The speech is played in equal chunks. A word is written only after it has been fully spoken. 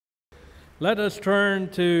Let us turn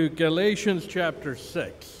to Galatians chapter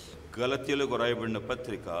 6. గలతీయులకు రాయబడిన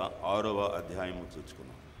పత్రిక 6వ అధ్యాయము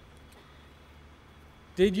చూచుకుందాం.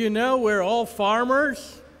 Did you know we're all farmers?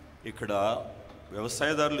 ఇక్కడ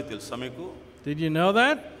వ్యవసాయదారులు తెలుసా మీకు? Did you know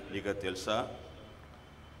that? మీకు తెలుసా?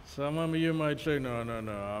 Some of you might say, no,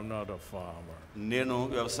 I'm not a farmer. నేను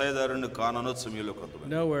వ్యవసాయదారుని కాననొచ్చు మీలో కొంతమంది.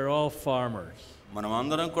 No, we're all farmers. మనం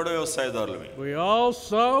అందరం కూడా వ్యవసాయదారులమే. We all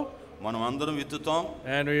sow. మనం అందరం విత్తుతాం.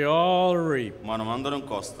 And we all reap. మనం అందరం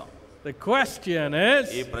కోస్తాం. The question is,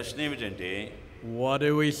 ఈ ప్రశ్న ఏమిటంటే, what do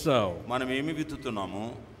we sow? మనం ఏమి విత్తుతున్నాము?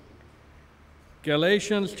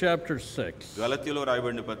 Galatians chapter 6. గలతీయులకు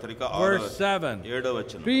రాయబడిన పత్రిక Verse 7. 7వ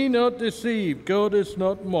వచనం. Be not deceived, God is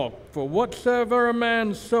not mocked. For whatsoever a man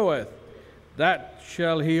soweth, that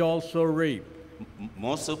shall he also reap.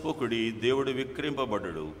 మోసపోకుడి, దేవుడు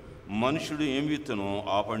విక్రింపబడ్డడు. మనుషుడు ఏం విత్తునో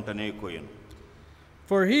ఆ పంటనే కోయను.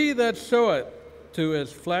 For he that soweth to his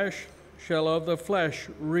flesh shall of the flesh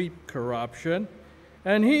reap corruption,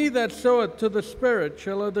 and he that soweth to the Spirit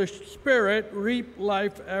shall of the Spirit reap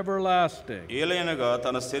life everlasting. ఏలయనగా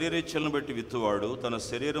తన శరీరేచ్ఛలను బట్టి విత్తువాడు తన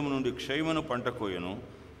శరీరము నుండి క్షయమును పంట కోయను,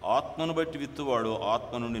 ఆత్మను బట్టి విత్తువాడు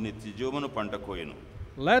ఆత్మ నుండి నిత్యజీవమును పంట కోయను.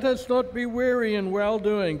 Let us not be weary in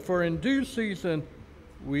well-doing, for in due season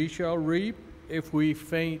we shall reap if we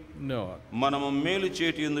faint not. మనము మేలు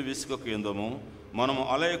చేటి యందు విసుకక యందము, మనము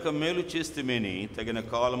అలయక మేలు చేస్తేమేని తగిన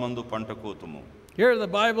కాలమందు పంట కోతుము. Here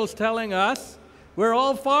the Bible's telling us we're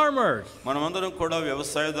all farmers. మనమందరం కూడా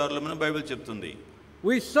వ్యవసాయదారులమని బైబిల్ చెప్తుంది.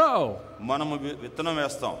 We sow. మనము విత్తనం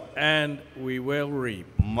వేస్తాం. And we will reap.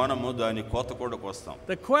 మనము దాని కోత కూడా కోస్తాం.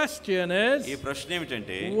 The question is, ఈ ప్రశ్న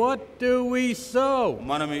ఏమిటంటే, what do we sow?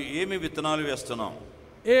 మనం ఏమి విత్తనాలు వేస్తున్నాం?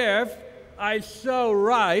 If I sow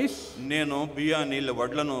rice, నేను బియ్యాన్ని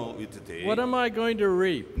వడ్లను విత్తితే what am I going to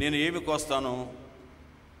reap? నేను ఏమి కోస్తాను?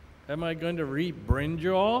 Am I going to reap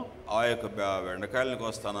brinjal? ఆ యొక్క బెండకాయలను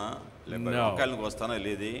కోస్తానా, లేకపోతే No. వంకాయలను కోస్తానా?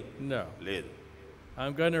 No. లేదు.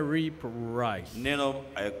 I'm going to reap rice. నేను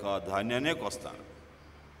ఆ యొక్క ధాన్యాన్నే కోస్తాను.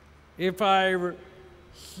 If I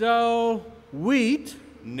sow wheat,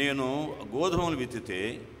 నేను గోధుమలు విత్తితే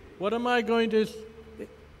what am I going to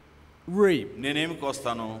reap? నేనేమి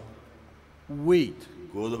కోస్తాను? Wheat.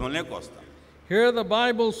 గోధుమలనే కోస్తాను. Here the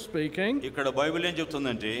Bible's speaking ఇక్కడ బైబిల్ ఏం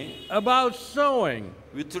చెప్తుందంటే, about sowing.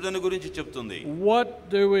 విత్తుడని గురించి చెప్తుంది. What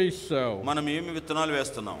do we sow? మనం ఏమి విత్తనాలు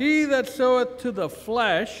వేస్తున్నాం? He that soweth to the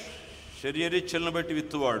flesh శరీరేచ్ఛలను బట్టి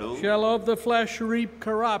విత్తువాడు shall of the flesh reap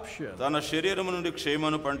corruption. తన శరీరము నుండి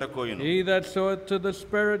క్షయమును పంట కోయును. He that soweth to the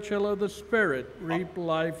Spirit shall of the Spirit reap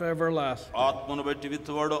life everlasting. ఆత్మను బట్టి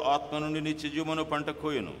విత్తువాడు ఆత్మ నుండి నిత్యజీవమును పంట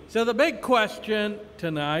కోయును. So the big question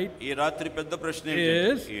tonight ఈ రాత్రి పెద్ద ప్రశ్న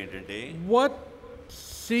ఏంటంటే, what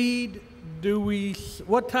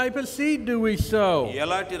type of seed do we sow?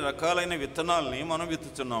 ఎలాంటి రకాలైన విత్తనాలని మనం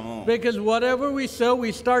విత్తుతున్నాము? Because whatever we sow,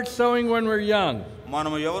 we start sowing when we're young.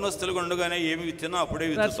 మనము యవనస్తులుగా ఉండగానే ఏమి విత్తినా అప్పుడే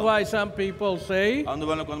విత్తుతాం. That's why some people say,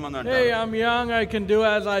 అందువల్ల కొంతమంది అంటారు, hey, I'm young, I can do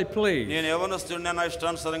as I please. నేను యవనస్తుడిని, నా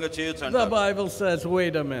ఇష్టానుసారంగా చేయొచ్చు The అంటారు. Bible says,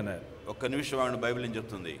 wait a minute. ఒక్క నిమిషం ఆగండి, బైబిల్ ఏం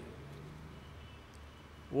చెప్తుంది?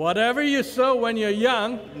 Whatever you sow when you're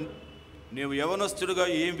young, నీవు యవనస్తుడిగా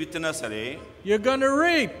ఏం విత్తినా సరే you're going to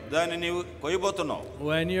reap దాన్ని నీవు కొయ్యబోతున్నావు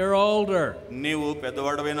when you're older. నీవు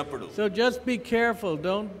పెద్దవాడవైనప్పుడు. So just be careful.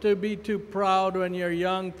 Don't be too proud when you're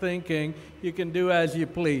young, thinking you can do as you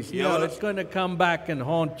please. No, it's going to come back and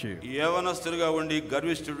haunt you. యవనస్తుడిగా ఉండి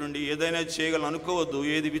గర్విష్ఠుడు ఉండి ఏదైనా చేయగలను అనుకోవద్దు.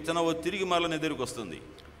 ఏది విత్తనవో తిరిగి మళ్ళీ ఎదురుకు వస్తుంది.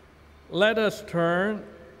 Let us turn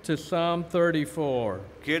to Psalm 34.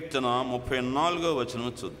 కీర్తన 34వ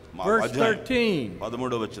వచనం చూద్దాం. Verse 13.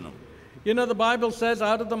 13వ వచనం. You know, the Bible says,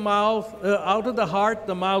 out of the heart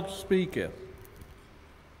the mouth speaketh.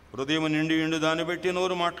 హృదయం నిండి ఉండి దాన్ని బట్టి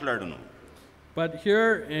నోరు మాట్లాడును. But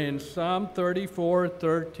here in Psalm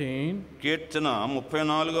 34:13, కీర్తన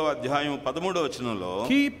 34వ అధ్యాయం 13వ వచనంలో,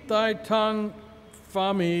 keep thy tongue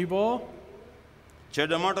from evil,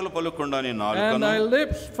 చెడ్డ మాటలు పలుకకుండా నీ and నాలుకను, thy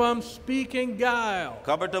lips from speaking guile.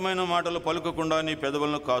 కపటమైన మాటలు పలుకకుండా నీ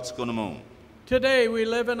పెదవులను కాచుకొనుము. Today we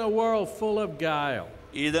live in a world full of guile.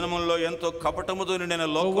 ఈ దినముల్లో ఎంతో కపటముతో నిండిన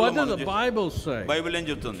But what does the లోకం. Bible say? బైబిల్ ఏం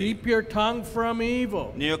చెప్తుంది? Keep your tongue from evil.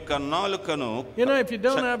 నీ యొక్క నాలుకను, You know, if you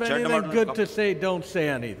don't have anything good to say, don't say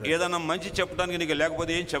anything. ఏదైనా మంచి చెప్పడానికి నీకు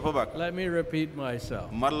లేకపోతే ఏం చెప్పబాక. Let me repeat myself.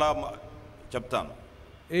 మరలా చెప్తాను.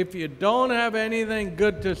 If you don't have anything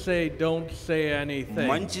good to say, don't say anything.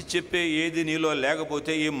 మంచి చెప్పే ఏది నీలో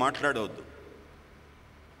లేకపోతే ఏం మాట్లాడవద్దు.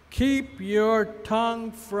 Keep your tongue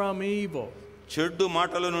from evil. చెడ్డు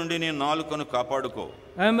మాటల నుండి నీ నాలుకను కాపాడుకో.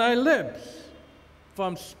 And thy lips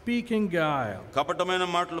from speaking guile. కపటమైన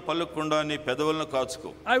మాటలు పలుకకుండా నీ పెదవులను కాచుకో.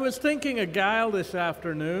 I was thinking of guile this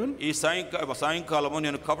afternoon. ఈ సాయంకాలము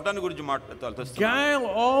నేను కపటాన్ని గురించి మాట్లాడుతున్నాను. Guile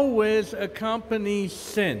always accompanies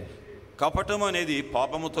sin. కపటం అనేది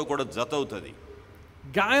పాపముతో కూడా జత అవుతుంది.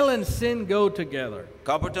 Guile and sin go together.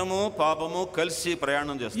 కపటము పాపము కలిసి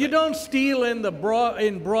ప్రయాణం చేస్తాయి. You don't steal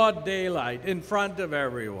in broad daylight in front of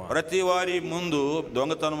everyone. ప్రతి వారి ముందు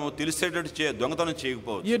దొంగతనము తెలిసేటట్టు దొంగతనం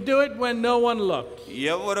చేయకపోవచ్చు. You do it when no one looks.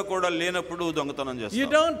 ఎవరు కూడా లేనప్పుడు దొంగతనం చేస్తారు. You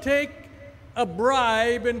don't take a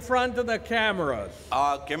bribe in front of the cameras. ఆ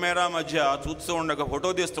కెమెరా మధ్య చూస్తూ ఉండగా ఫోటో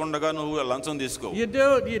తీస్తూ ఉండగా నువ్వు లంచం తీసుకో.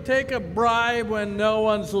 You take a bribe when no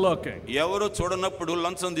one's looking. ఎవరు చూడనప్పుడు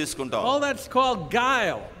లంచం తీసుకుంటావు. All that's called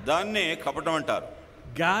guile. దాన్నే కపటం అంటారు.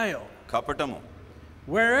 Guile. కపటము.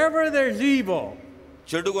 Wherever there's evil.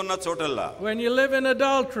 చెడుగున్న చోటల్లా. When you live in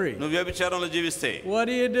adultery. నువ్వు వ్యభిచారంలో జీవిస్తే.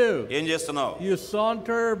 What do? ఏం చేస్తున్నావు? You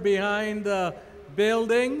saunter behind the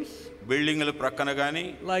buildings. బిల్డింగ్ల ప్రక్కన గాని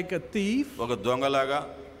like a thief, ఒక దొంగలాగా,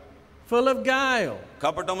 full of guile,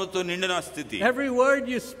 కపటముతో నిండిన స్థితి. every word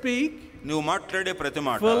you speak, నువ్వు మాట్లాడే ప్రతి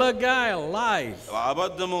మాట full of guile, lies,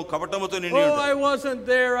 అబద్ధము కపటముతో నిండి ఉంటుంది. ఉంటుంది. I wasn't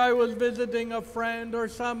there, I was visiting a friend or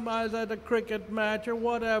I was at a cricket match or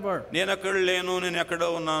whatever. నేను అక్కడ లేను, నేను ఎక్కడో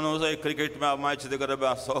ఉన్నాను, క్రికెట్ మ్యాచ్ దగ్గర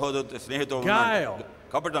స్నేహితుడు guile,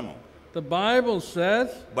 కపటము. the Bible says,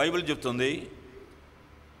 బైబిల్ చెప్తుంది,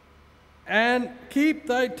 and keep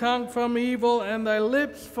thy tongue from evil and thy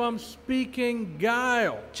lips from speaking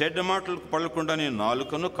guile. చెడ్డ మాటలు పలుకుండా నీ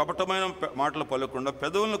నాలుకను కపటమైన మాటలు పలుకుండా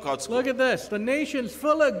పెదవులను కాచుకో. Look at this, the nation's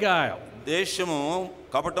full of guile. దేశము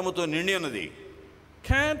కపటముతో నిండి ఉన్నది.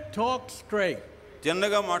 Can't talk straight.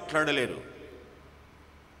 తిన్నగా మాట్లాడలేరు.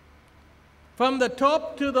 From the top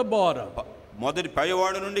to the bottom. మొదటి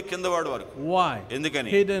పైవాడు నుండి కిందవాడు వరకు. Why?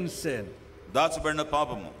 ఎందుకని? Hidden sin. దాచబడిన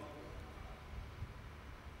పాపము.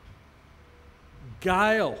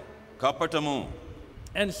 Guile. కపటము.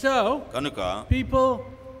 And so కనుక people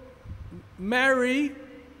marry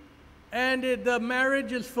and the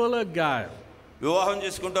marriage is full of guile. వివాహం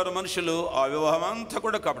చేసుకుంటారు మనుషులు, ఆ వివాహం అంతా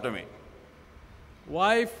కూడా కపటమే.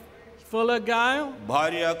 Wife full of guile,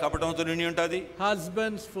 భార్య కపటంతో నిండి ఉంటుంది.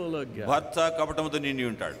 husband's full of guile. భర్త కపటంతో నిండి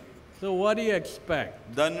ఉంటాడు. So what do you expect?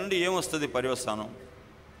 దాని నుండి ఏమొస్తుంది పర్యవసానం?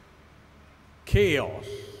 Chaos.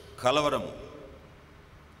 కలవరము.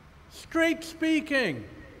 Straight speaking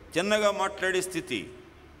చిన్నగా మాట్లాడే స్థితి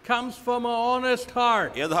comes from an honest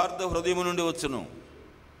heart. యథార్థ హృదయము నుండి వచ్చును.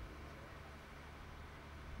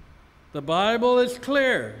 The Bible is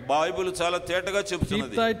clear. Bible చాలా తేటగా Keep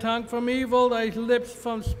చెబుతున్నది. thy tongue from evil, thy lips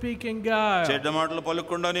from speaking guile. చెడ్డ మాటలు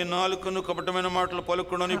పలుకుండా నీ నాలుకను, కపటమైన మాటలు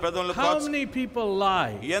పలుకుండా నీ పెదవులను How కాచు. many people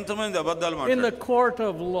lie ఎంతమంది అబద్ధాలు in the మాట్లాడతారు court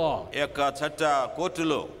of law? యొక్క చట్ట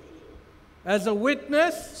కోర్టులో As a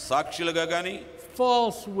witness, సాక్షులుగా గాని,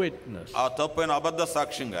 false witness. ఆ తప్పైన అబద్ధ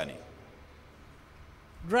సాక్ష్యం గాని,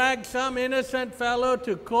 Drag some innocent fellow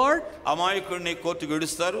to court, అమాయకుడిని కోర్టుకు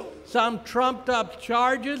ఇడుస్తారు. some trumped up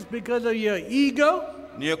charges because of your ego,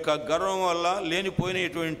 నీ యొక్క గర్వం వల్ల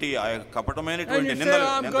లేనిపోయినటువంటి ఆ కపటమైనటువంటి and you say, నిందలు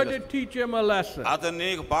I'm going to teach him a lesson. అతన్ని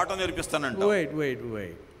నీకు పాఠం నేర్పిస్తానంట.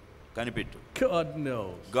 Wait. కనిపెట్టు. God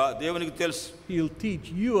knows. దేవునికి తెలుసు, He'll teach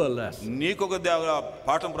you a lesson. నీకు ఒక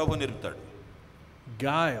పాఠం ప్రభు నేర్పుతాడు.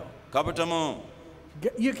 Guile. కపటము.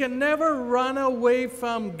 You can never run away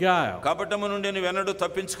from guile. కపటము నుండి నువ్వు ఎన్నడూ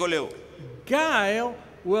తప్పించుకోలేవు. Guile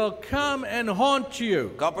will come and haunt you.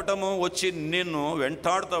 కపటము వచ్చి నిన్ను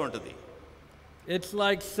వెంటాడుతూ ఉంటుంది. It's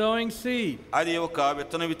like sowing seed. అది ఒక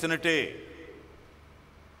విత్తనం విత్తనట్టే.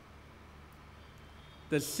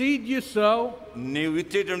 The seed you sow, నీవు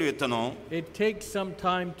విత్తేటువంటి విత్తనం, it takes some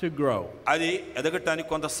time to grow. అది ఎదగటానికి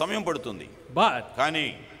కొంత సమయం పడుతుంది. But కానీ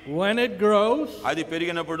when it grows, అది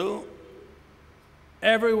పెరిగినప్పుడు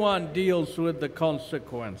everyone deals with the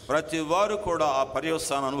consequence. ప్రతి వారు కూడా ఆ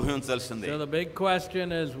పర్యవసానం అనుభవించాల్సిందే. So the big question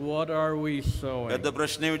is, what are we sowing? పెద్ద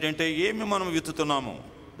ప్రశ్న ఏమిటంటే ఏమి మనం విత్తుతున్నాము?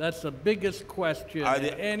 That's the biggest question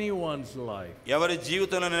in anyone's life. ఎవరి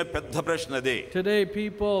జీవితంలోనే పెద్ద ప్రశ్న అదే. Today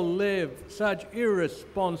people live such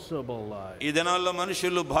irresponsible lives. ఈ దినాల్లో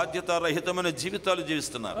మనుషులు బాధ్యతారహితమైన జీవితాలు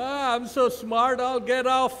జీవిస్తున్నారు. I'm so smart, I'll get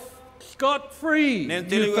off scot free. నేను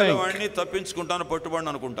తెలివిగలవాడిని, తప్పించుకుంటాను,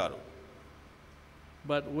 పట్టుబడిని అనుకుంటారు.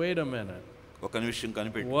 But wait a minute. ఒక నిమిషం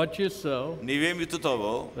కనిపెట్టు. What you sow, నీవేం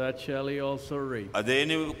విత్తుతావో that shall you also reap. అదే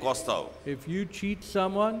నీవు కోస్తావు. If you cheat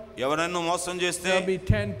someone, ఎవరైనా మోసం చేస్తే there'll be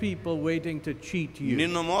 10 people waiting to cheat you.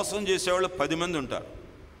 నిన్ను మోసం చేసేవాళ్ళు 10 మంది ఉంటారు.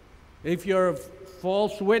 If you're a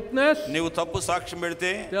false witness, నీవు తప్పు సాక్ష్యం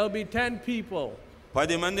పెడితే there'll be 10 people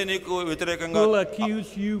 10 మంది నీకు వ్యతిరేకంగా who'll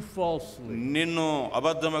accuse you falsely. నిన్ను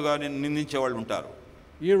అబద్ధముగా నిందించే వాళ్ళు ఉంటారు.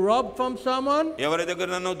 You rob from someone, ఎవరి దగ్గర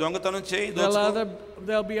నన్ను దొంగతనం చేయి, దోచుకో.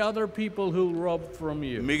 there'll be other people who'll rob from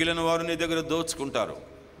you. మిగిలిన వారు నీ దగ్గర దోచుకుంటారు.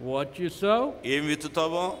 What you sow, ఏం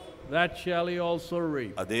విత్తుతావో that shall you also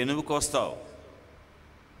reap. అదే నువ్వు కోస్తావు.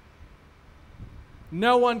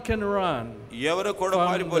 No one can run ఎవరు కూడా from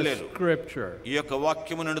the పారిపోలేరు. scripture. ఈ యొక్క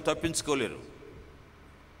వాక్యము నుండి తప్పించుకోలేరు.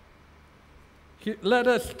 Let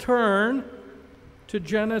us turn to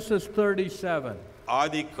Genesis 37.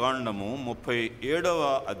 ఆది కాండము 37వ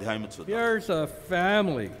అధ్యాయం చూద్దాం. Here's a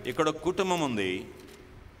family ఇక్కడ కుటుంబం ఉంది,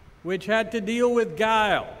 which had to deal with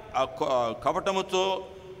guile. కపటముతో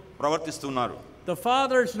ప్రవర్తిస్తున్నారు. The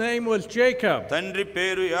father's name was Jacob. తండ్రి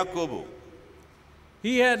పేరు యాకోబు.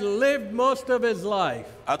 He had lived most of his life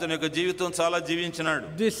అతని యొక్క జీవితం చాలా జీవించినాడు.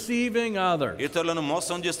 deceiving others. ఇతరులను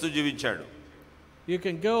మోసం చేస్తూ జీవించాడు. You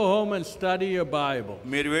can go home and study your Bible.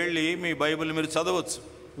 మీరు వెళ్ళి మీ బైబిల్ మీరు చదవచ్చు.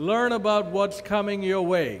 Learn about what's coming your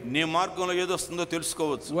way నీ మార్గంలో ఏది వస్తుందో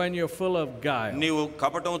తెలుసుకోవచ్చు. when you're full of guile. నీవు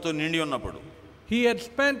కపటంతో నిండి ఉన్నప్పుడు. He had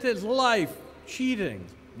spent his life cheating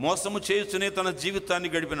మోసము చేయుచునే తన జీవితాన్ని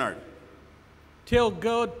గడిపినాడు. till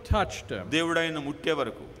God touched him. దేవుడు ఆయన ముట్టే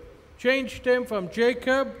వరకు. Changed him from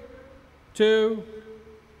Jacob to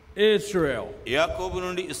Israel. యాకోబు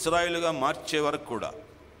నుండి ఇశ్రాయేలుగా మార్చే వరకు కూడా.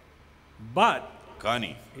 But కానీ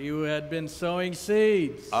he had been sowing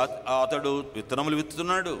seeds. అతడు విత్తనములు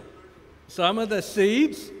విత్తుతున్నాడు. Some of the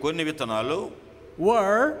seeds కొన్ని విత్తనాలు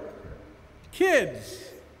were kids.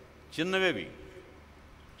 చిన్నవేవి.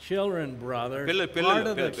 Children, brother. పిల్లలు Part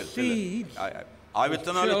of the seeds. ఆ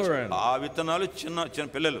విత్తనాలు చిన్న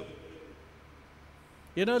పిల్లలు.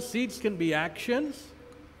 You know, seeds can be actions.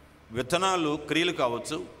 విత్తనాలు క్రియలు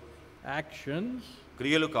కావచ్చు. Actions.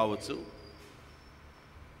 క్రియలు కావచ్చు.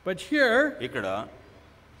 But here, ఇక్కడ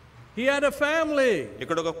he had a family.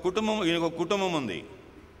 ఇక్కడ ఒక కుటుంబం ఉంది.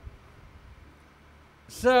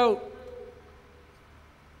 So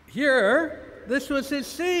here, this was his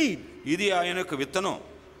seed. ఇది ఆయన యొక్క విత్తనం.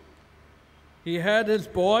 He had his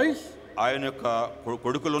boys. ఆయన యొక్క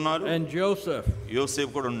కొడుకులు ఉన్నారు. And Joseph.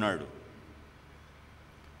 యోసేపు కూడా ఉన్నాడు.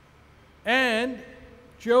 And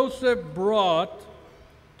Joseph brought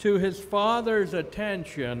to his father's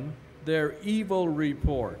attention their evil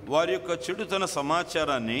report. వారి యొక్క చెడుతన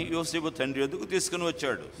సమాచారాన్ని యోసేపు తండ్రి వద్దకు తీసుకుని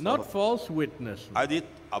వచ్చాడు. Not false witness. అది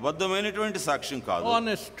అబద్ధమైనటువంటి సాక్ష్యం కాదు.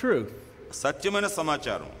 Honest truth. సత్యమైన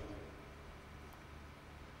సమాచారం.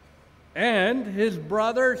 And his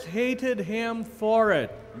brothers hated him for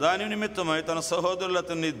it. దాని నిమిత్తమై తన సహోదరులు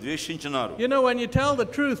అతన్ని ద్వేషించినారు. You know, when you tell the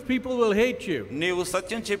truth, people will hate you. నీవు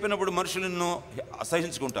సత్యం చెప్పినప్పుడు మనుషులు నిన్ను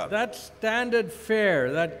అసహించుకుంటారు. That's standard fare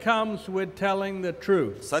that comes with telling the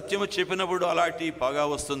truth. సత్యము చెప్పినప్పుడు అలాంటి పగ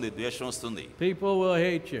వస్తుంది, ద్వేషం వస్తుంది. People will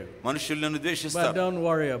hate you. మనుషులు నిన్ను But ద్వేషిస్తారు. don't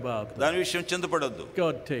worry about that. దాని విషయం చింతపడొద్దు.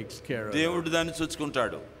 God takes care of it. దేవుడు దాన్ని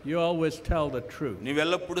చూసుకుంటాడు. You always tell the truth.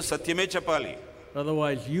 నీవెల్లప్పుడు సత్యమే చెప్పాలి.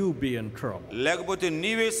 Otherwise, you be in trouble. లేకపోతే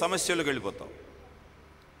నీవే సమస్యలకు వెళ్ళిపోతావు.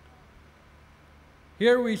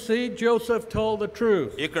 Here we see Joseph told the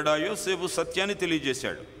truth. ఇక్కడ యోసేపు సత్యాన్ని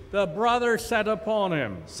తెలియజేశాడు. The brothers sat upon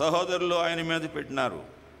him. సహోదరులు ఆయన మీద పెట్టినారు.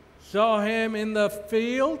 Saw him in the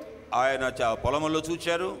field. ఆయన పొలంలో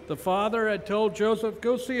చూచారు. The father had told Joseph,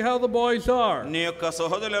 go see how the boys are. నీ యొక్క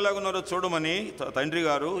సహోదరులు ఎలాగున్నారో చూడమని తండ్రి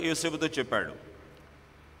గారు యోసేపుతో చెప్పాడు.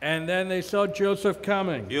 And then they saw Joseph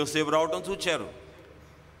coming. యోసేపు రావడం చూచారు.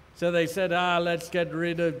 So they said, let's get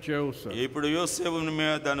rid of Joseph. ఇప్పుడు యోసేపుని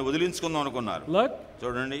మీద దాన్ని వదిలించుకుందాం అనుకున్నారు. Look,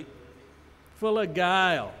 చూడండి, full of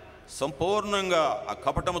guile. సంపూర్ణంగా ఆ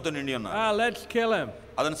కపటముతో నిండి ఉన్నారు. Let's kill him.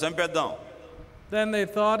 అతను చంపేద్దాం. Then they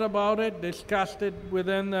thought about it, discussed it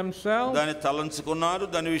within themselves. దాన్ని తలంచుకున్నారు,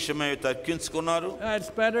 దాని విషయమై తర్కించుకున్నారు.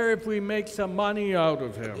 It's better if we make some money out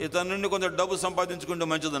of him. ఇతని నుండి కొంత డబ్బు సంపాదించుకుంటే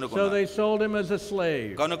మంచిది So అనుకున్నారు. they sold him as a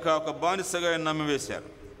slave. కనుక ఒక బానిసగా ఆయన నమ్మివేశారు.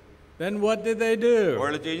 Then what did they do?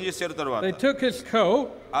 వాళ్ళు ఏం చేశారు తర్వాత? They took his coat,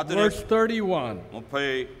 verse 31.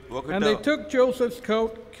 And they took Joseph's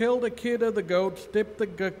coat, killed a kid of the goats, dipped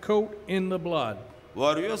the coat in the blood.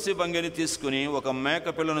 వారు యోసేపు అంగిని తీసుకుని ఒక మేక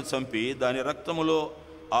పిల్లను చంపి దాని రక్తములో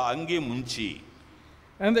ఆ అంగి ముంచి.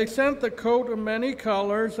 And they sent the coat of many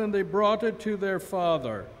colors, and they brought it to their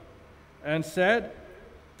father, and said,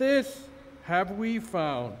 this have we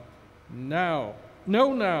found.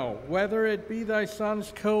 Know now whether it be thy son's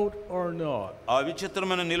coat or not. ఆ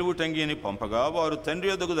విచిత్రమైన నిలువుటంగిని పంపగా వారు తండ్రి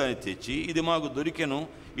యొద్దకు దాన్ని తెచ్చి, ఇది మాకు దొరికెను,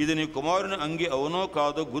 ఇది నీ కుమారుని అంగి అవునో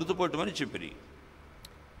కాదో గుర్తుపట్టమని చెప్పిరి.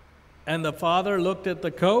 And the father looked at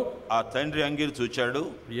the coat. ఆ తండ్రి అంగిని చూచాడు.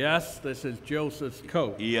 Yes, this is Joseph's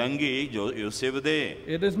coat. ఈ అంగి యోసేపుదే.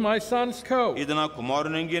 It is my son's coat. ఇది నా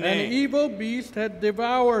కుమారుని అంగినే. An evil beast had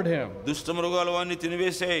devoured him. దుష్ట మృగాలు వాణ్ణి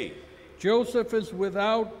తినివేశాయి. Joseph is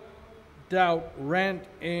without doubt rent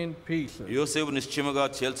in pieces. యోసేపు నిశ్చయముగా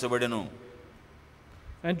చీల్చబడెను.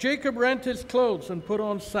 And Jacob rent his clothes and put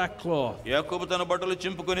on sackcloth. యాకోబు తన బట్టలు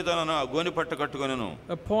చింపుకొని తన గోనె పట్ట కట్టుకొనెను.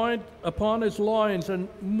 Upon his loins and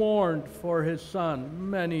mourned for his son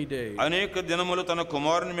many days. అనేక దినములు తన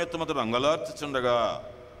కుమారుని నిమిత్తము అతడు అంగలార్చుచుండగా.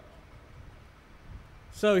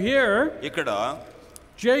 So here, ఇక్కడ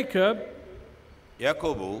Jacob,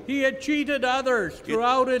 యాకోబు, he had cheated others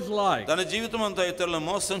throughout his life. తన జీవితం అంతా ఇతరులను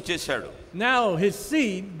మోసం చేశాడు. Now his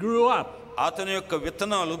seed grew up. అతని యొక్క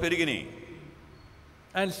విత్తనాలు పెరిగినాయి.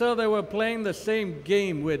 And so they were playing the same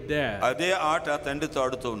game with dad. అదే ఆట తండ్రితో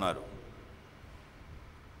ఆడుతూ ఉన్నారు.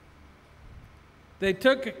 They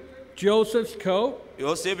took Joseph's coat,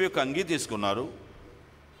 యోసేపు యొక్క అంగీ తీసుకున్నారు,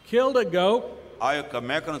 killed a goat, ఆ యొక్క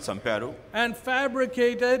మేకను చంపారు, and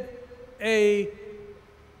fabricated a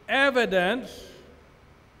evidence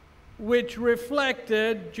which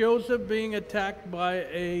reflected Joseph being attacked by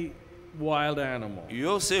a wild animal.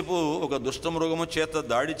 యోసేపు ఒక దుష్టమృగము చేత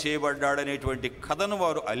దాడి చేయబడ్డాడనేటువంటి కథను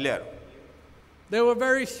వారు అల్లారు. They were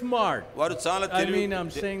very smart. వారు చాలా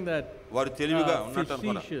I'm saying that వారు తెలివిగా ఉన్నట్టు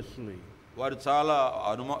facetiously. వారు చాలా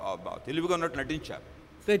తెలివిగా ఉన్నట్టు నటించారు.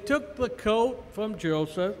 They took the coat from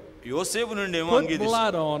Joseph, యోసేపు నుండి ఏమో put అంగీ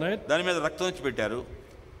blood on it, దాని మీద రక్తం వచ్చి పెట్టారు.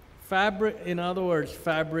 in other words,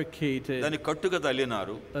 fabricated దాన్ని కట్టుగా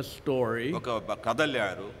తల్లినారు, a story, ఒక కథ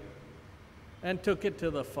అల్లారు, and took it to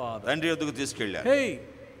the father. తండ్రి వద్దకు తీసుకెళ్ళారు. Hey,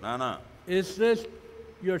 నానా, is this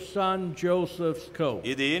your son Joseph's coat?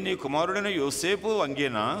 ఇది నీ కుమారుడైన యోసేపు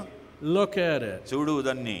అంగీనా? Look at it. చూడు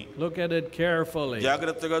దాన్ని, Look at it carefully.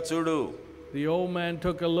 జాగ్రత్తగా చూడు. The old man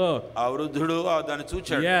took a look. ఆ వృద్ధుడు దాన్ని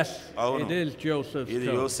చూచాడు. Yes, అవును, it is Joseph's ఇది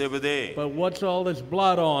coat. యోసేపుదే. But what's all this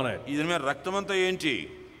blood on it? ఇది మీద రక్తం అంతా ఏంటి?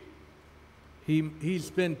 He's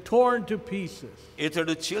been torn to pieces.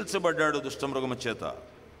 ఇతడు చీల్చబడ్డాడు దుష్టమృగము చేత.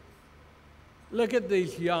 Look at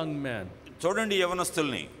these young men. చూడండి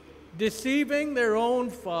యవనస్తుల్ని, Deceiving their own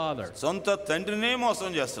father. సొంత తండ్రినే మోసం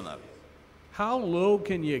చేస్తున్నారు. How low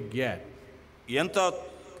can you get? ఎంత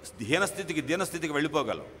దీనస్థితికి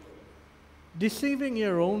వెళ్ళిపోగలవు? Deceiving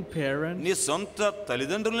your own parents. నీ సొంత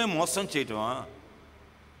తల్లిదండ్రులనే మోసం చేయటమా?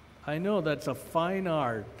 I know that's a fine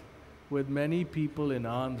art with many people in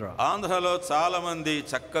Andhra. ఆంధ్రలో చాలా మంది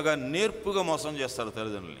చక్కగా నేర్పుగా మోసం చేస్తారు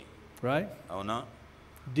తల్లిదండ్రుల్ని. Right? అవునా?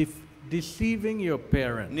 Deceiving your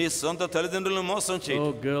parents. నీ సొంత తల్లిదండ్రులను మోసం చేయటం.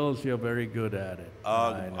 Oh, girls, you're very good at it.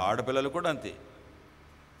 ఆడపిల్లలు కూడా అంతే.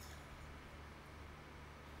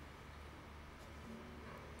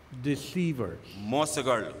 Deceivers.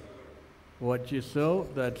 మోసగాళ్ళు. What you sow,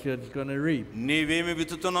 that's what you're going to reap. నీవేమి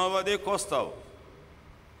విత్తుతున్నావో అదే కోస్తావు.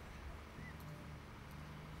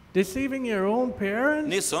 Deceiving your own parents?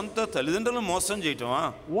 నీ సొంత తల్లిదండ్రులను మోసం చేయటమా?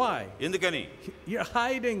 Why? ఎందుకని? You're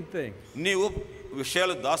hiding things. నీవు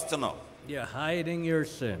విషయాలు దాస్తున్నావు. You're hiding your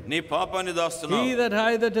sin. నీ పాపాన్ని దాస్తున్నావు. He that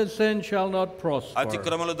hideth his sin shall not prosper.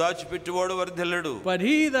 అతిక్రమములు దాచిపెట్టువాడు వర్ధిల్లడు. But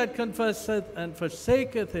he that confesseth and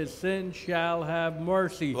forsaketh his sin shall have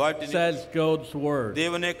mercy, says God's word.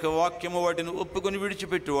 దేవుని యొక్క వాక్యము వాటిని ఒప్పుకొని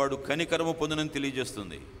విడిచిపెట్టువాడు కనికరము పొందునని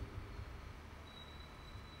తెలియజేస్తుంది.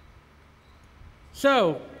 So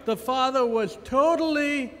the father was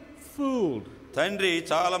totally fooled. తండ్రి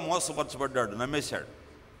చాలా మోసపరచబడ్డాడు, నమ్మేశాడు.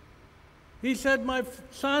 He said, my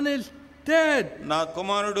son is dead. నా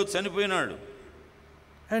కుమారుడు చనిపోయినాడు.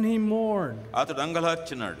 And he mourned. అతడు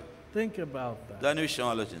అంగలార్చినాడు. Think about that. దాని విషయం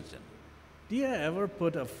ఆలోచించండి. Do you ever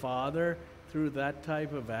put a father through that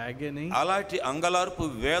type of agony? అలాంటి అంగలార్పు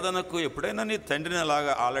వేదనకు ఎప్పుడైనా నీ తండ్రిని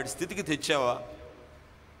అలాంటి స్థితికి తెచ్చావా?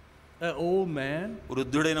 An old man.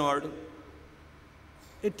 వృద్ధుడైన వాడు.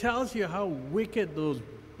 It tells you how wicked those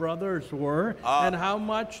brothers were and how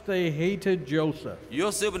much they hated Joseph.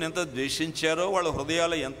 యోసేపుని ఎంత ద్వేషించారో వాళ్ళ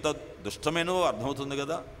హృదయాలు ఎంత దుష్టమైనవో అర్థమవుతుంది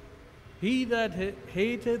కదా. He that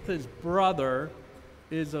hateth his brother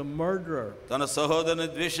is a murderer. తన సహోదరుని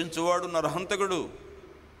ద్వేషించువాడు నరహంతకుడు.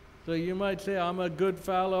 So you might say, I'm a good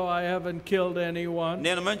fellow, I haven't killed anyone.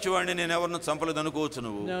 నేను మంచివాడిని, నేను ఎవరిని చంపలేదు అనుకోవచ్చు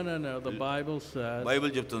నువ్వు. No. The Bible says,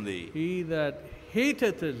 Bible చెప్తుంది, he that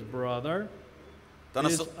hateth his brother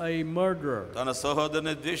is a murderer. తన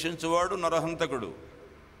సహోదరుని ద్వేషించువాడు నరహంతకుడు.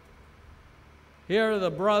 Here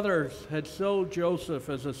the brothers had sold Joseph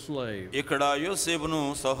as a slave. ఇక్కడ యోసేపును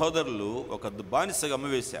సహోదరులు ఒక బానిసగా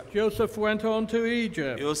అమ్మివేశారు. Joseph went on to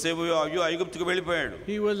Egypt. యోసేపు ఐగుప్తుకు వెళ్ళిపోయాడు.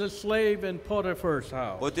 He was a slave in Potiphar's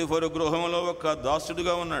house. Potiphar గృహంలో ఒక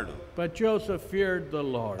దాసుడుగా ఉన్నాడు. But Joseph feared the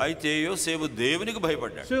Lord. అయితే యోసేపు దేవునికి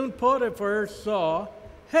భయపడ్డాడు. Soon Potiphar saw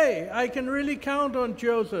hey, I can really count on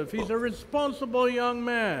Joseph. He's a responsible young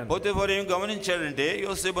man. Potiphar ఏం గమనించాడంటే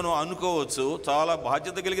యోసేపును అనుకోవచ్చు చాలా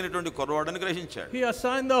బాధ్యత కలిగినటువంటి కుర్రవాడని గ్రహించాడు. He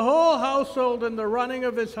assigned the whole household and the running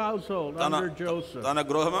of his household under Joseph. తన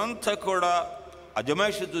గృహమంతా కూడా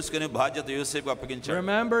అజమాయిషి చూసుకునే బాధ్యత యోసేపుకు అప్పగించాడు.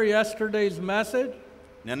 Remember yesterday's message?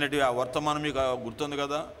 నిన్నటి ఆ వర్తమానం మీకు గుర్తుంది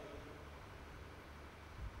కదా.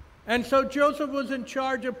 And so Joseph was in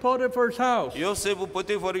charge of Potiphar's house. యోసేపు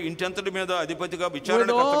పోతీఫరు ఇంటంతటి మీద అధిపతిగా With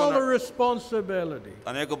విచారణకర్తగా all the ఉన్నాడు. responsibility.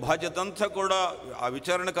 తన యొక్క బాధ్యత అంతా కూడా ఆ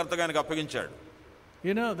విచారణకర్తగా ఆయనకు అప్పగించాడు.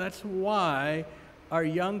 You know, that's why our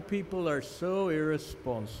young people are so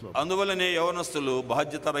irresponsible. అందువల్లనే యవనస్తులు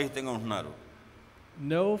బాధ్యతారహితంగా ఉంటున్నారు.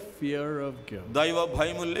 No fear of God. దైవ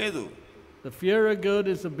భయము లేదు. The fear of God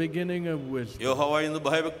is the beginning of wisdom. యెహోవాయందు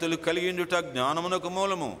భయభక్తులు కలిగి ఉండుట జ్ఞానమునకు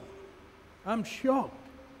మూలము. I'm shocked.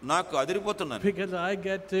 నాకు అదిరిపోతున్నాను. Because I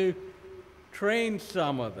get to train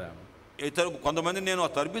some of them. కొంతమంది నేను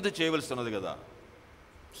తరబిదు చేయవలసి ఉన్నది కదా.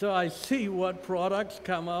 So I see what products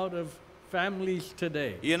come out of families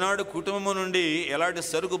today. ఈనాడు కుటుంబం నుండి ఎలాంటి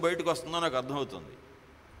సరుకు బయటకు వస్తుందో నాకు అర్థమవుతుంది.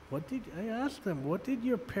 I asked them, what did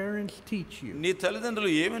your parents teach you? నీ తల్లిదండ్రులు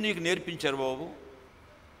ఏమి నీకు నేర్పించారు బాబు?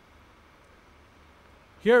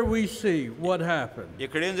 Here we see what happened.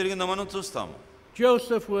 ఇక్కడ ఏం జరిగిందో మనం చూస్తాము.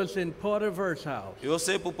 Joseph was in Potiphar's house.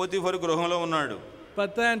 యోసేపు పోతీఫరు గృహంలో ఉన్నాడు.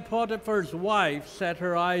 But then Potiphar's wife set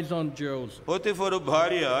her eyes on Joseph. Potiphar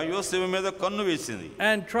భార్య యోసేపు మీద కన్ను వేసింది.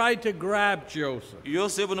 And tried to grab Joseph.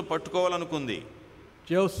 యోసేపును పట్టుకోవాలనుకుంది.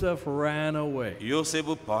 Joseph ran away.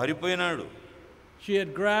 యోసేపు పారిపోయినాడు. She had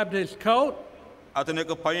grabbed his coat. అతని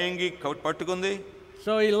యొక్క పైంగి పట్టుకుంది.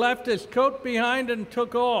 So he left his coat behind and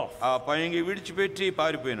took off. ఆ పైంగి విడిచిపెట్టి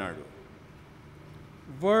పారిపోయినాడు.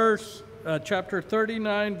 Chapter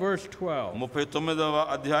 39, verse 12. 39వ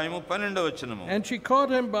అధ్యాయము 12వ వచనము. And she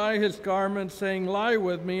caught him by his garment, saying, "Lie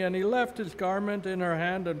with me." And he left his garment in her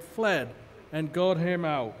hand and fled, and got him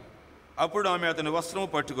out. అప్పుడు ఆమె అతని వస్త్రము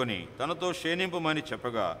పట్టుకొని తనతో శయనింపమని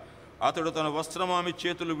చెప్పగా అతడు తన వస్త్రము ఆమె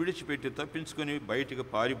చేతులు విడిచిపెట్టి తప్పించుకొని బయటికి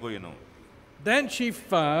పారిపోయెను. Then she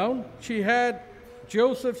found she had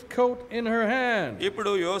Joseph's coat in her hand.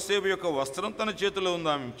 ఇప్పుడు యోసేపు యొక్క వస్త్రం తన చేతిలో ఉంది,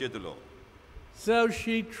 ఆమె చేతిలో. So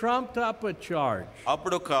she trumped up a charge.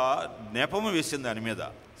 అప్పుడు ఒక నెపము వేసింది దాని మీద.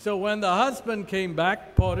 So when the husband came back,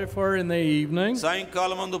 Potiphar, in the evening,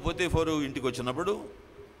 సాయంకాలమందు Potiphar ఇంటికి వచ్చినప్పుడు,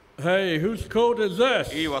 "Hey, whose coat is this?"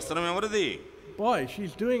 ఈ వస్త్రం ఎవరిది? Boy,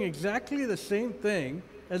 she's doing exactly the same thing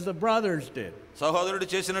as the brothers did. సహోదరుడు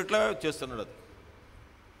చేసినట్లే చేస్తున్నాడు.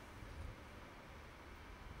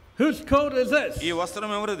 "Whose coat is this?" ఈ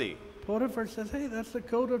వస్త్రం ఎవరిది? Potiphar says, "Hey, that's the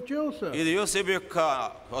coat of Joseph." ఇది యోసేపు యొక్క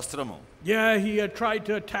వస్త్రము. Yeah, he had tried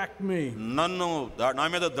to attack me. నన్ను నా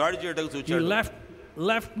మీద దాడి చేయడానికి He చూచాడు.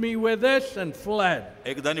 left me with this and fled.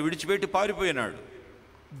 ఇక దాన్ని విడిచిపెట్టి పారిపోయినాడు.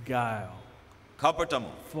 Guile.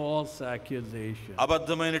 కపటము, False accusation.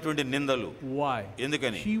 అబద్ధమైనటువంటి నిందలు. Why?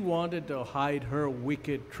 ఎందుకని? She wanted to hide her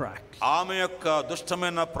wicked tracks. ఆమె యొక్క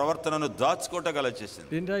దుష్టమైన ప్రవర్తనను దాచుకోవటగల చేసింది.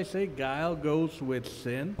 Didn't I say guile goes with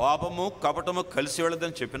sin? పాపము కపటము కలిసి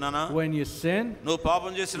వెళ్ళదని చెప్పినానా? When you sin, నువ్వు పాపం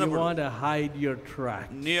you చేసినప్పుడు want to hide your tracks.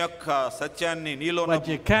 నీ యొక్క సత్యాన్ని నీలో But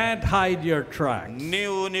you can't hide your tracks.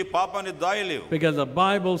 నీవు నీ పాపాన్ని దాయలేవు. Because the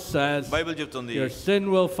Bible says Bible చెప్తుంది your sin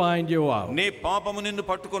will find you out. నీ పాపము నిన్ను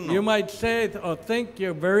పట్టుకున్నా. You might say or think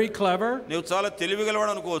you're very clever. నువ్వు చాలా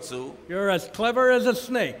తెలివిగలవాడు అనుకోవచ్చు. You're as clever as a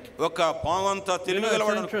snake. ఒక పాము అంతా It's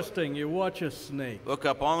తెలివిగలవాడు. interesting. You watch a snake. ఒక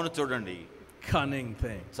పామును చూడండి, Cunning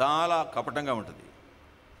thing. చాలా కపటంగా ఉంటుంది.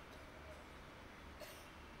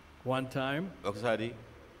 One time, ఒకసారి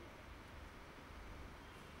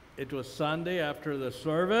it was Sunday after the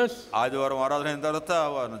service. ఆదివారం ఆరాధన అయిన తర్వాత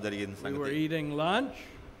జరిగింది We were సంగతి. eating lunch.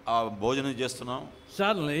 ఆ భోజనం చేస్తున్నాం.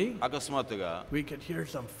 Suddenly, అకస్మాత్తుగా we could hear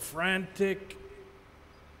some frantic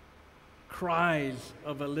cries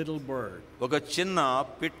of a little bird. ఒక చిన్న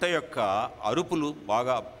పిట్ట యొక్క అరుపులు,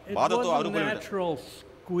 బాగా It బాధతో wasn't అరుపులు. natural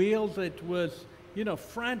squeals. It was,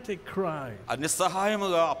 frantic cries.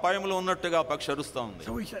 నిస్సహాయముగా అపాయములో ఉన్నట్టుగా పక్షి అరుస్తా ఉంది.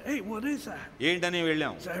 So we said, "Hey, what is that?" ఏంటని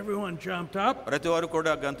వెళ్ళాం. So everyone jumped up. ప్రతి వారు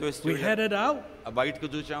కూడా గంతు వేస్తూ We headed out. బయటకు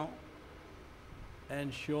చూచాం. And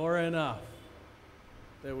sure enough,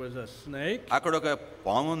 there was a snake. అక్కడ ఒక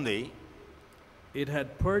పాము ఉంది. It had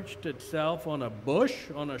perched itself on a bush,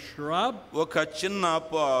 on a shrub. ఒక చిన్న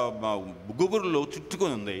గుబురులో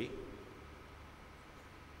చుట్టుకొని ఉంది.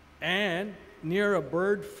 And near a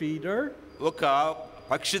bird feeder, ఒక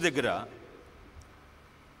పక్షి దగ్గర,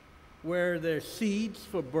 where there's seeds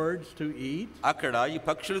for birds to eat. అక్కడ ఈ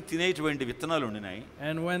పక్షులు తినేటువంటి విత్తనాలు ఉండినాయి.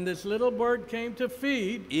 And when this little bird came to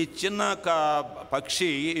feed, ఈ చిన్న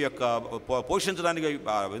పక్షి యొక్క పోషించడానికి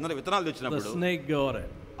విత్తనాలు the తెచ్చినప్పుడు snake got it.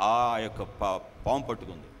 ఆ యొక్క పాము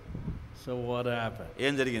పట్టుకుంది. So what happened?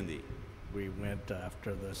 ఏం జరిగింది? We went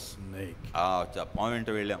after the snake. పాము వెంట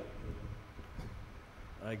వెళ్ళాం.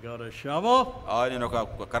 I got a shovel. నేను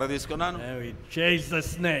ఒక కర్ర తీసుకున్నాను. And we chased the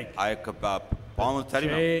snake. ఆ యొక్క పామును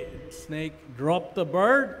తరిమాం. Snake dropped the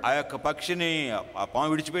bird. ఆ యొక్క పక్షిని ఆ పాము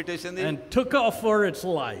విడిచిపెట్టేసింది. And took off for its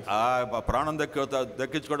life. ప్రాణం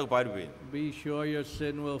దక్కించుకోవడానికి పారిపోయింది. Be sure your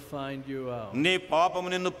sin will find you out. నీ పాపము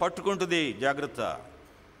నిన్ను పట్టుకుంటుంది, జాగ్రత్త.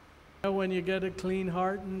 When you get a clean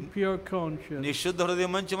heart and pure conscience. నీ శుద్ధ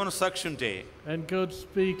హృదయం మంచి మనస్సాక్షి ఉంటే. And God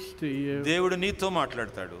speaks to you. దేవుడు నీతో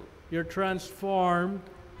మాట్లాడతాడు. You're transformed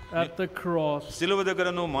at the cross. సిలువ దగ్గర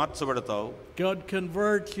నువ్వు మార్చబడతావు. God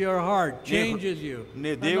converts your heart, changes you.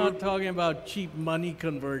 I'm not talking about cheap money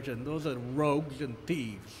conversion. Those are rogues and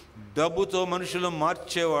thieves. డబ్బుతో మనుషులు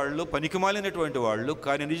మార్చేవాళ్ళు పనికిమాలినటువంటి వాళ్ళు,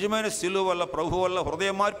 కానీ నిజమైన సిలువ వల్ల ప్రభు వల్ల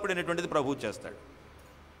హృదయ మార్పిడి అనేటువంటిది ప్రభువు చేస్తాడు.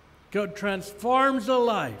 God transforms a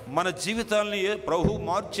life. మన జీవితాలని ప్రభు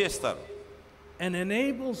మార్చేస్తారు. And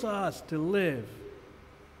enables us to live.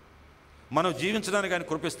 మనం జీవించడానికి ఆయన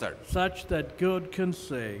కృపిస్తాడు. Such that God can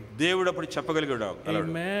say, దేవుడు అప్పుడు చెప్పగలిగాడు, a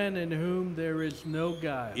man in whom there is no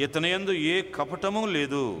guile. ఇతని యందు ఏ కపటము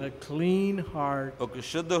లేదు. A clean heart. ఒక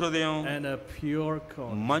శుద్ధ హృదయం. And a pure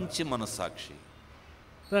conscience. మంచి మనస్సాక్షి.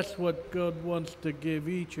 That's what God wants to give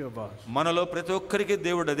each of us. మనలో ప్రతి ఒక్కరికి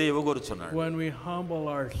దేవుడు అదే ఇవ్వగోరుచున్నాడు. When we humble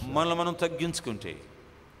ourselves. మనల్ని మనం తగ్గించుకుంటే.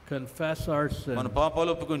 Confess our sins. మన పాపాలు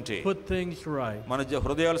ఒప్పుకుంటే. Put things right. మన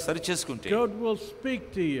హృదయాలు సరిచేసుకుంటే. God will speak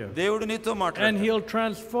to you. దేవుడు నీతో మాట్లాడతాడు. And he'll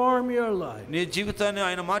transform your life. నీ జీవితాన్ని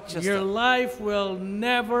ఆయన మార్చేస్తాడు. Your life will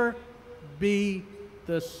never be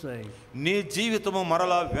the same. నీ జీవితము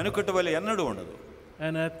మరలా వెనుకటి వలె ఎన్నడూ ఉండదు.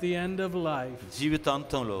 And at the end of life.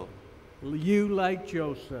 జీవితాంతంలో. You like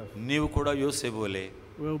Joseph. నీవు కూడా యోసేపు వలె.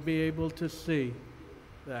 Will be able to see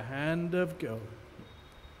the hand of God.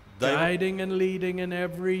 Guiding and leading in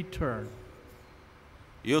every turn.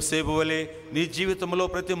 యోసేపు వలె నీ జీవితంలో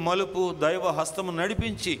ప్రతి మలుపు దైవ హస్తము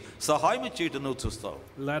నడిపించి సహాయం చేయటం నువ్వు చూస్తావు.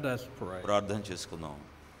 Let us pray. ప్రార్థన చేసుకుందాం.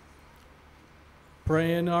 Pray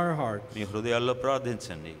in our hearts. మీ హృదయాల్లో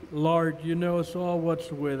ప్రార్థించండి. Lord, you know us all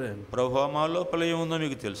what's within. ప్రభువా, మా లోపల ఏముందో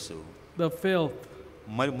మీకు తెలుసు. The filth.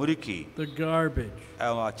 మురికి. The garbage.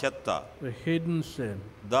 చెత్త. The hidden sin.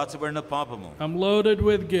 దాచబడిన పాపము. I'm loaded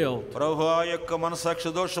with guilt. ప్రభువా, యొక్క మనసాక్షి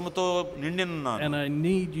దోషముతో నిండి ఉన్నాను. And I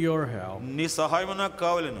need your help. నీ సహాయం నాకు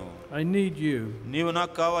కావాలను. I need you. నీవు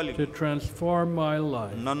నాకు కావాలి. To transform my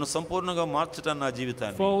life. నన్ను సంపూర్ణంగా మార్చటం నా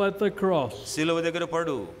జీవితాన్ని. Fall at the cross. సిలువ దగ్గర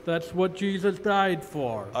పడు. That's what Jesus died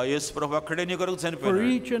for. ఆ యేసు ప్రభు అక్కడే నీ కొరకు చనిపోయాడు.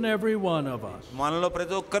 For each and every one of us. మనలో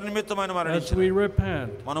ప్రతి ఒక్కరి నిమిత్తం ఆయన మరణించాడు. As we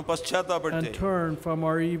repent. మనం పశ్చాత్తాపడితే. And turn from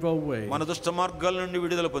our evil ways. మన దుష్ట మార్గాల నుండి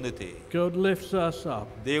విడుదల పొందితే. God lifts us up.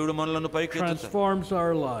 దేవుడు మనలను పైకి ఎత్తుతాడు. Transforms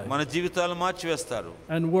our life. మన జీవితాలను మార్చివేస్తారు.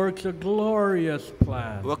 And works a glorious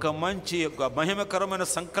plan. ఒక మంచి మహిమకరమైన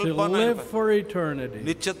సంకల్పాన్ని. To live for eternity.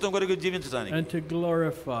 నిత్యత్వం కొరకు జీవించడానికి. And to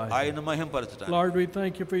glorify. ఆయన మహిమపరచడానికి. Lord, we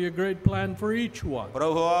thank you for your great plan for each one.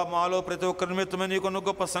 ప్రభువా, మాలో ప్రతి ఒక్కరి నిమిత్తమే నీకున్న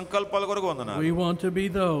గొప్ప సంకల్పాల కొరకు వందనాలు. We want to be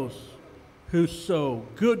those who sow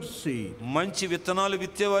good seed. మంచి విత్తనాలు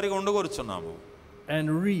విత్తేవారిగా ఉండగోరుచున్నాము. And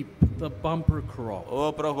reap the bumper crop. ఓ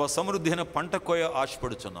ప్రభువా, సమృద్ధిని పంట కోయ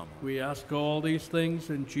ఆశపడుచున్నాము. We ask all these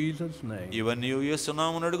things in Jesus' name. ఇవన్నీ యేసు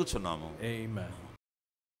నామమున అడుగుచున్నాము. Amen.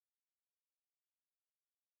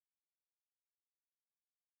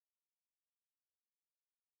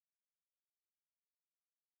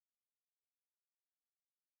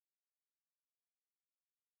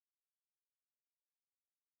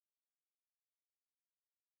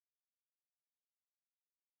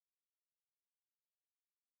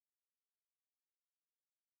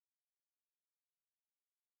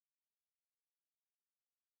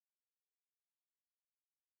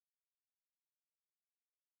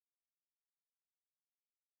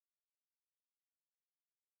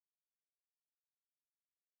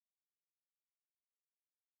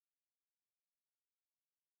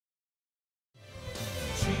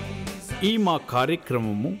 ఈ మా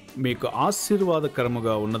కార్యక్రమము మీకు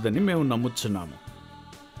ఆశీర్వాదకరముగా ఉన్నదని మేము నమ్ముచున్నాము.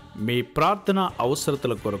 మీ ప్రార్థన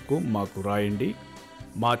అవసరతల కొరకు మాకు రాయండి.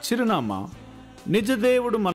 మా చిరునామా నిజదేవుడు